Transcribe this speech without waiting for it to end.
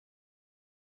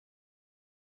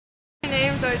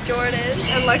names are Jordan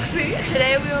and Lexi.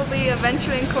 Today we will be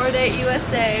adventuring Chordate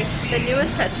USA, the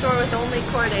newest pet store with only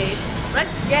Chordates.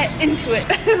 Let's get into it.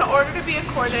 In order to be a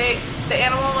Chordate, the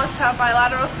animal must have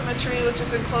bilateral symmetry, which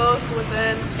is enclosed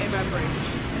within a membrane.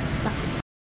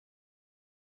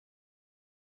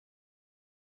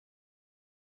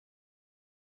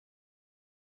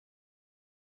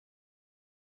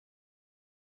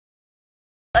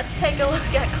 Let's take a look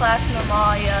at class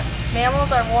Mammalia.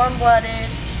 Mammals are warm-blooded,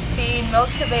 feed milk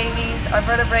to babies, are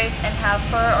vertebrates, and have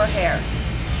fur or hair.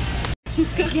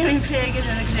 The guinea pig is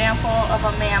an example of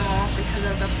a mammal because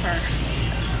of the fur.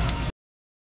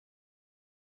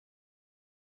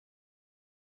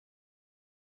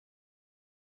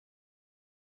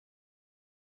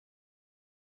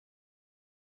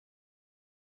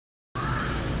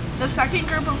 The second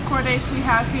group of chordates we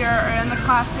have here are in the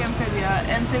class Amphibia.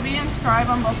 Amphibians thrive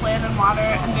on both land and water,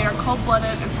 and they are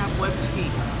cold-blooded and have webbed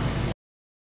feet.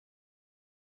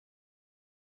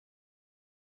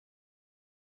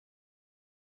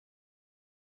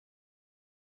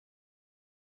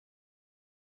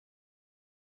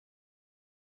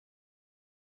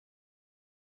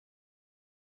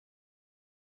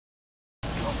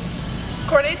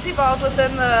 Chordates evolved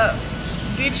within the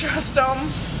Deuterostome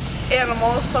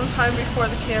animals sometime before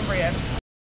the Cambrian.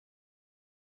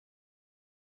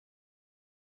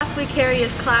 The class we carry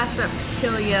is class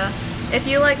Reptilia. If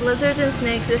you like lizards and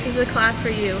snakes, this is the class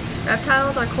for you.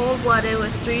 Reptiles are cold-blooded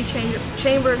with 3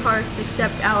 chambered hearts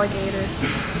except alligators.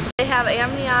 They have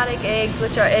amniotic eggs,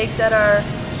 which are eggs that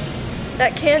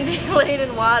can be laid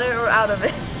in water or out of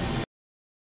it.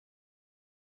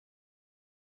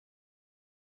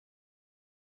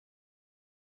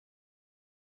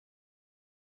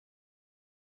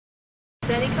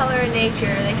 Any color in nature,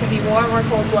 they can be warm or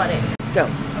cold-blooded. Go.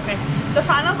 Okay. The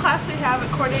final class we have at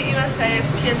Chordate USA is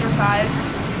Chordapes.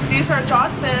 These are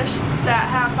jawed fish that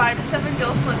have 5 to 7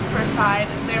 gill slits per side.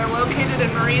 They are located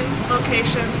in marine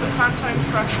locations, but sometimes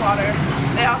freshwater.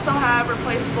 They also have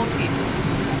replaceable teeth.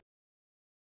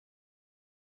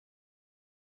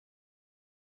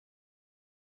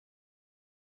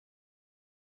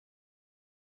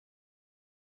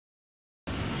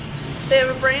 They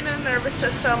have a brain and a nervous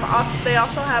system. They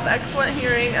also have excellent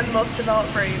hearing and the most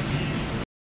developed brains.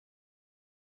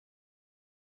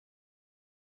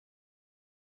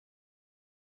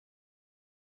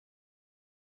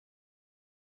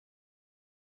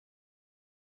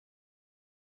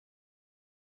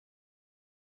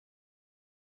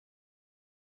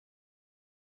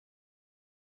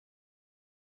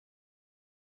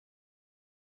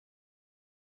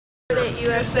 Chordate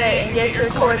USA and get your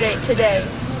Chordate today.